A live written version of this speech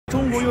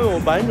国拥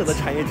有完整的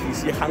产业体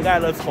系，涵盖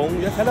了从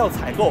原材料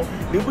采购、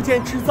零部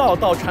件制造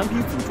到产品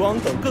组装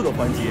等各个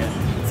环节。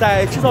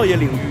在制造业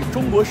领域，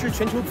中国是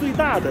全球最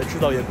大的制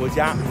造业国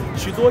家，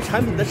许多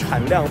产品的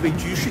产量位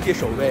居世界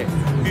首位，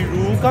比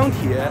如钢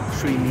铁、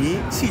水泥、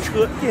汽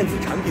车、电子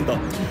产品等。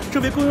这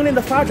为供应链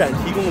的发展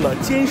提供了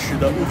坚实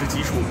的物质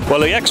基础。Well,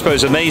 the expo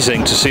is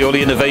amazing to see all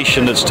the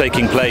innovation that's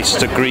taking place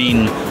to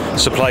green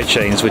supply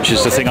chains, which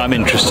is the thing I'm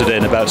interested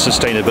in about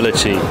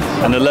sustainability.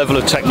 And the level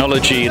of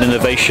technology and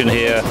innovation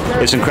here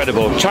is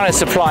incredible. China's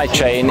supply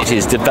chain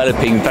is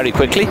developing very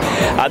quickly.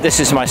 This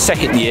is my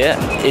second year.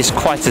 It's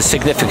quite a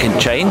significant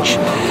change.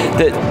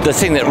 The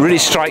thing that really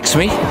strikes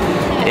me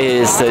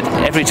is that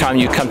every time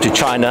you come to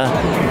China,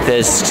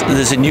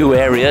 there's a new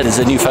area, there's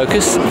a new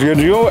focus.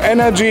 Renewable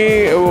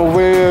energy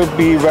will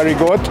be very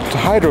good.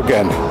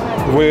 Hydrogen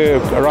will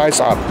rise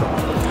up.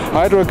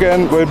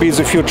 Hydrogen will be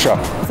the future.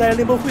 在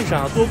链博会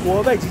上，多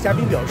国外籍嘉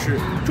宾表示，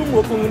中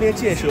国供应链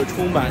建设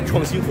充满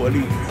创新活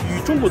力，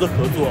与中国的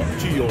合作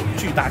具有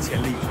巨大潜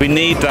力。We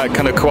need that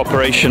kind of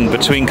cooperation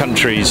between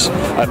countries,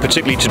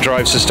 particularly to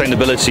drive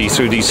sustainability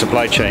through these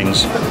supply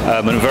chains.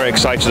 And I'm very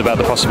excited about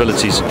the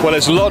possibilities. Well,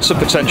 there's lots of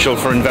potential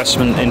for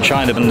investment in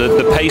China, and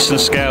the pace and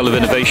scale of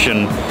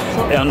innovation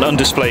on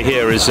display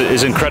here is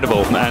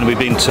incredible. And we've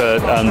been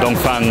to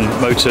Dongfang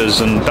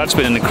Motors, and that's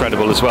been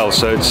incredible as well.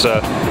 So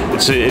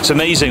it's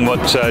amazing what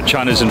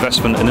China's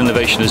investment and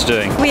innovation is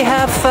doing. We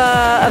have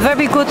a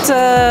very good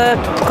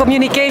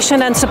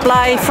communication and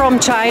supply from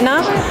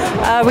China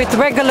with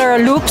regular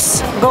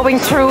loops going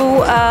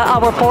through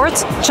our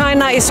port.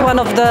 China is one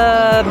of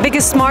the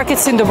biggest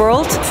markets in the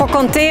world. For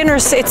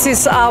containers, it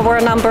is our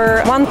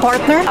 #1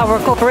 partner. Our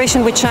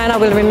cooperation with China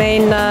will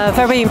remain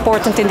very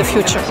important in the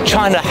future.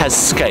 China has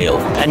scale,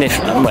 and if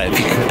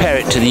you compare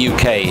it to the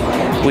UK,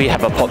 we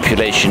have a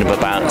population of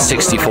about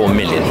 64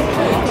 million.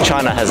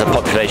 China has a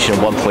population of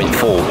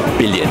 1.4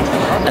 billion,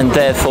 and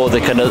therefore the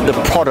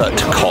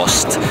product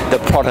cost, the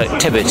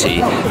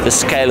productivity, the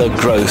scale of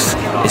growth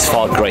is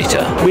far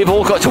greater. We've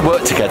all got to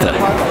work together,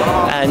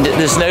 and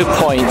there's no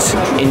point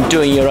in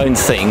doing your own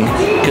thing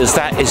because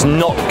that is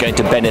not going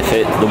to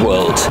benefit the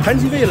world. 谈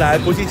及未来，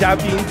国际嘉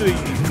宾对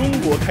与中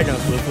国开展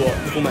合作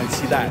充满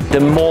期待。The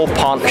more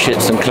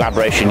partnerships and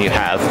collaboration you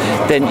have,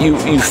 then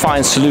you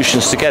find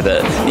solutions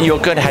together.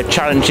 You're going to have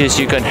challenges,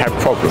 you're going to have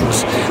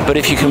problems. But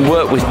if you can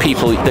work with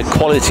people, the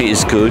quality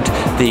is good,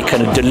 the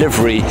kind of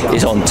delivery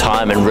is on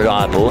time and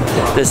reliable,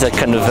 there's a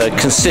kind of a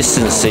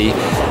consistency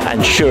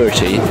and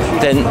surety,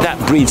 then that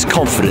breeds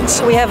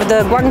confidence. We have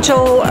the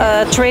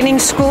Guangzhou training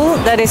school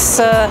that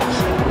is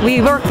we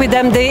work with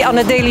them on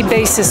a daily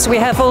basis. We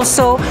have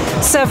also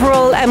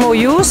several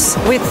MOUs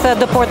with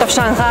the port of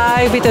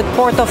Shanghai, with the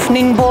port of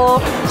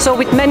Ningbo, so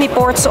with many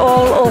ports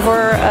all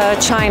over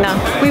China.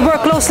 We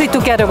work closely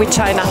together with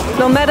China.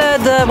 No matter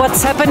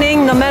what's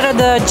happening, no matter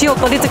the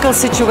geopolitical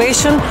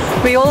situation,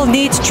 we all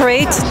need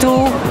trade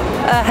to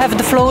have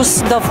the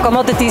flows of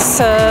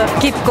commodities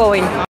keep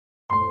going.